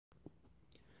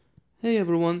Hey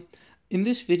everyone, in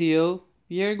this video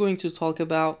we are going to talk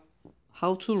about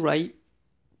how to write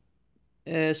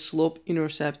a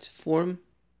slope-intercept form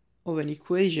of an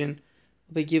equation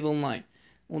of a given line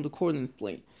on the coordinate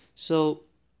plane. So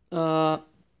we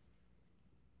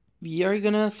are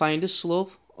gonna find the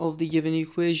slope of the given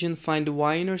equation, find the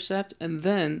y-intercept, and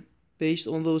then based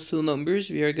on those two numbers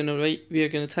we are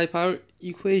gonna type our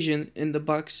equation in the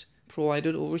box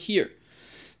provided over here.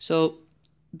 So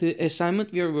the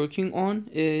assignment we are working on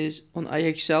is on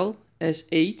IXL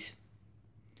S.8.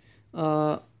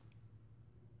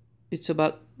 It's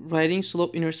about writing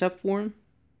slope-intercept form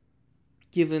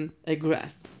given a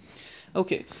graph.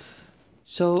 Okay,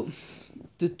 so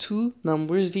the two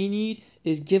numbers we need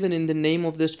is given in the name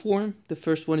of this form. The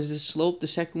first one is the slope, the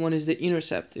second one is the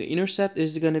intercept. The intercept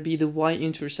is going to be the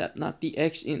y-intercept, not the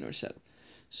x-intercept.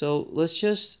 So let's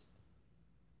just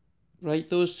write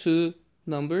those two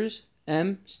numbers.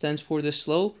 M stands for the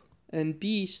slope and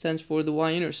B stands for the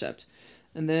y-intercept.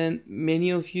 And then many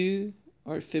of you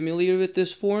are familiar with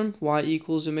this form. Y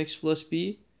equals mx plus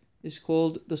b is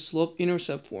called the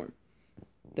slope-intercept form.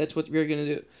 That's what we're going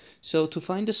to do. So to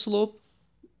find the slope,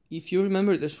 if you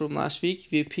remember this from last week,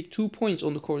 we pick 2 points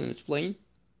on the coordinate plane.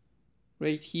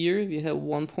 Right here we have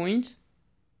 1 point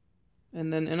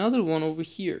and then another one over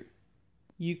here.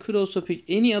 You could also pick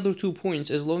any other 2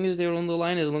 points as long as they're on the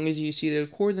line, as long as you see their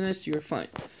coordinates, you're fine.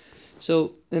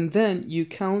 So, and then you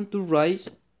count the rise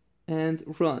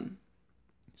and run.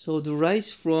 So the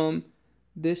rise from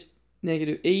this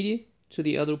 -80 to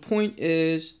the other point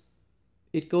is,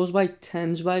 it goes by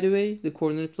tens by the way, the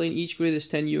coordinate plane, each grid is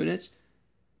 10 units.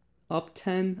 Up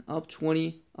 10, up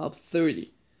 20, up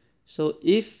 30. So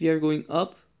if we are going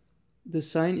up, the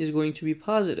sign is going to be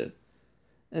positive.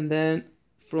 And then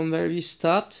from where we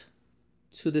stopped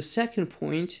to the second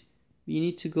point, we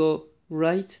need to go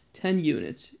right 10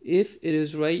 units. If it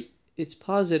is right, it's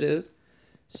positive.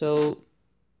 So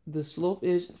the slope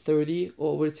is 30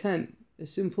 over 10. A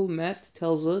simple math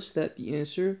tells us that the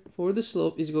answer for the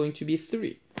slope is going to be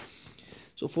 3.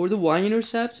 So for the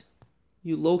y-intercept,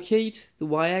 you locate the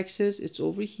y-axis. It's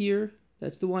over here.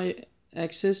 That's the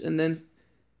y-axis. And then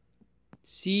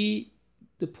see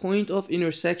the point of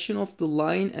intersection of the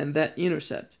line and that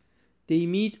intercept. They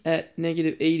meet at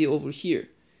 -80 over here.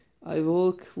 I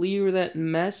will clear that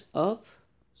mess up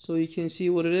so you can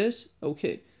see what it is.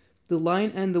 Okay, the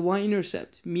line and the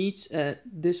y-intercept meets at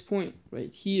this point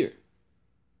right here.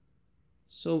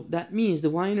 So that means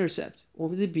the y-intercept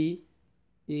over the b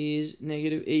is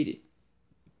 -80.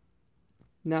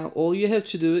 Now all you have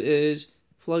to do is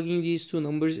plugging these two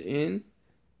numbers in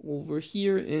over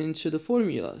here into the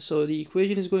formula. So the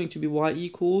equation is going to be y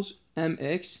equals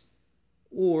mx,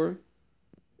 or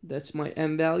that's my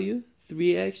m value,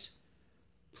 3x,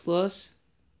 plus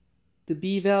the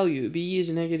b value. B is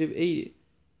 -80.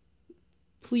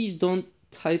 Please don't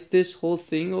type this whole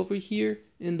thing over here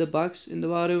in the box in the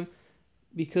bottom,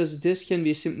 because this can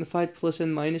be simplified plus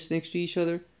and minus next to each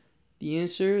other. The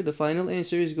answer, the final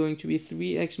answer, is going to be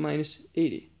 3x minus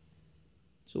 80.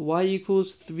 So y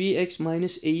equals 3x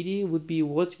minus 80 would be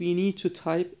what we need to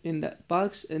type in that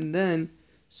box and then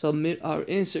submit our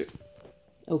answer.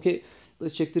 Okay,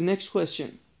 let's check the next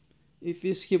question. If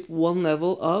we skip one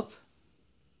level up,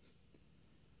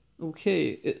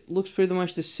 okay, it looks pretty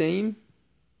much the same.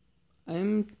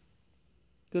 I'm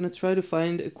gonna try to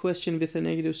find a question with a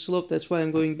negative slope. That's why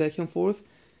I'm going back and forth.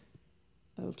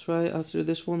 I'll try after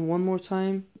this one more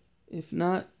time. If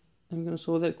not, I'm gonna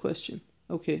solve that question.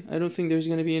 Okay, I don't think there's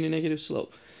going to be any negative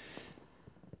slope.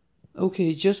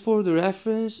 Okay, just for the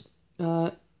reference,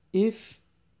 if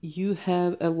you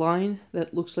have a line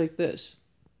that looks like this,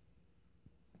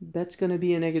 that's going to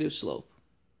be a negative slope.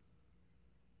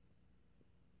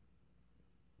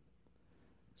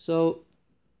 So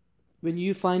when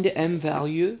you find the m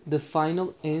value, the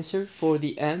final answer for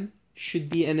the m should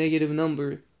be a negative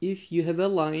number if you have a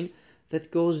line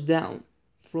that goes down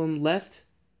from left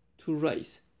to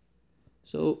right.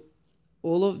 So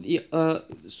all of the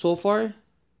so far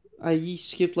I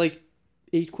skipped like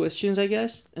 8 questions, I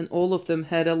guess, and all of them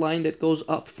had a line that goes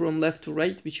up from left to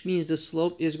right, which means the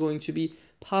slope is going to be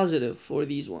positive for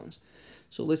these ones.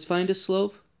 So let's find the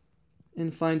slope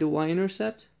and find the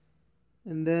y-intercept,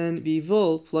 and then we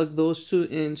will plug those two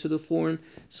into the form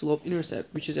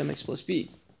slope-intercept, which is mx plus b.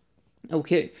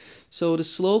 Okay, so the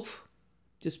slope,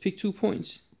 just pick 2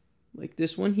 points, like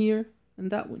this one here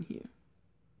and that one here.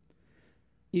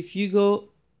 If you go,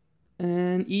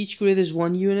 and each grid is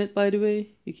 1 unit, by the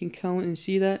way, you can count and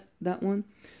see that one.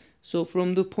 So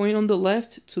from the point on the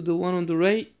left to the one on the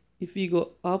right, if we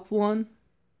go up 1,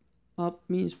 up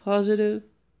means positive,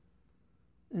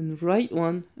 and right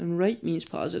 1, and right means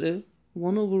positive.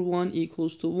 1 over 1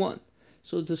 equals to 1.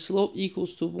 So the slope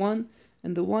equals to 1,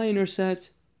 and the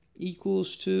y-intercept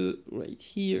equals to, right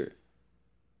here,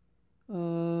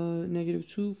 negative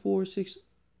 2, 4, 6,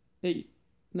 8.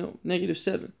 No, negative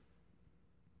 7.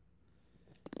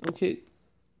 Okay,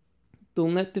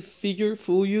 don't let the figure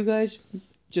fool you guys.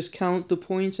 Just count the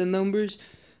points and numbers.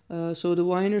 So the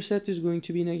y-intercept is going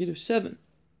to be negative 7.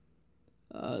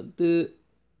 The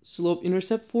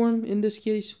slope-intercept form, in this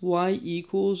case, y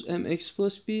equals mx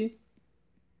plus b,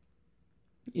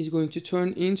 is going to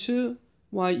turn into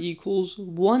y equals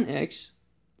 1x,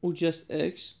 or just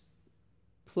x,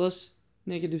 plus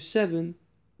negative 7,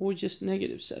 or just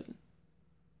negative 7.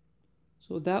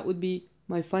 So that would be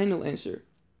my final answer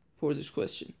for this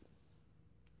question.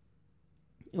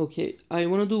 Okay, I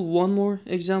want to do one more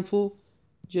example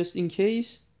just in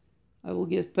case. I will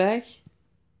get back,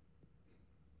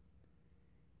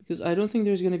 because I don't think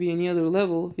there's going to be any other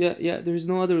level. Yeah, there's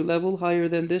no other level higher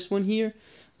than this one here.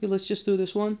 Okay, let's just do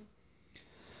this one.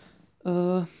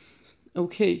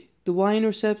 Okay, the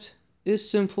y-intercept is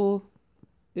simple.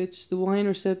 The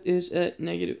y-intercept is at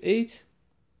negative 8.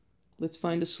 Let's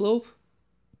find the slope.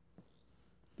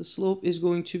 The slope is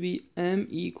going to be m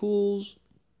equals,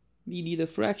 we need a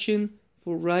fraction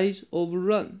for rise over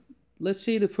run. Let's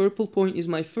say the purple point is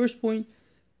my first point.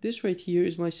 This right here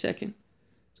is my second.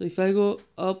 So if I go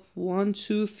up 1,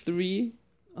 2, 3,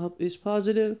 up is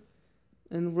positive,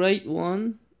 and right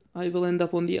 1, I will end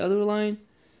up on the other line.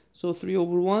 So 3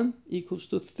 over 1 equals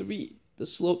to 3. The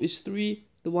slope is 3.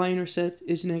 The y-intercept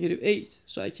is negative 8.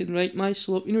 So I can write my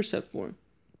slope-intercept form,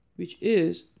 which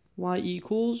is y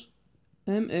equals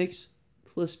mx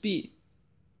plus b.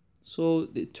 So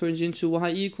it turns into y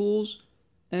equals,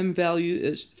 m value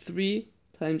is 3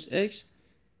 times x,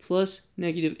 plus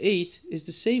negative 8 is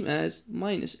the same as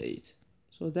minus 8.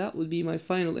 So that would be my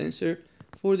final answer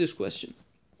for this question.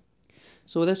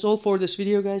 So that's all for this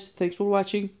video, guys. Thanks for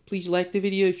watching. Please like the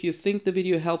video if you think the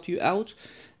video helped you out.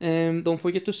 And don't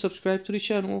forget to subscribe to the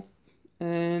channel.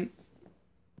 And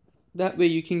that way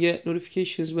you can get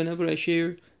notifications whenever I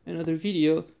share another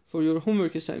video for your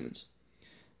homework assignments.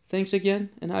 Thanks again,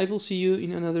 and I will see you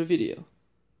in another video.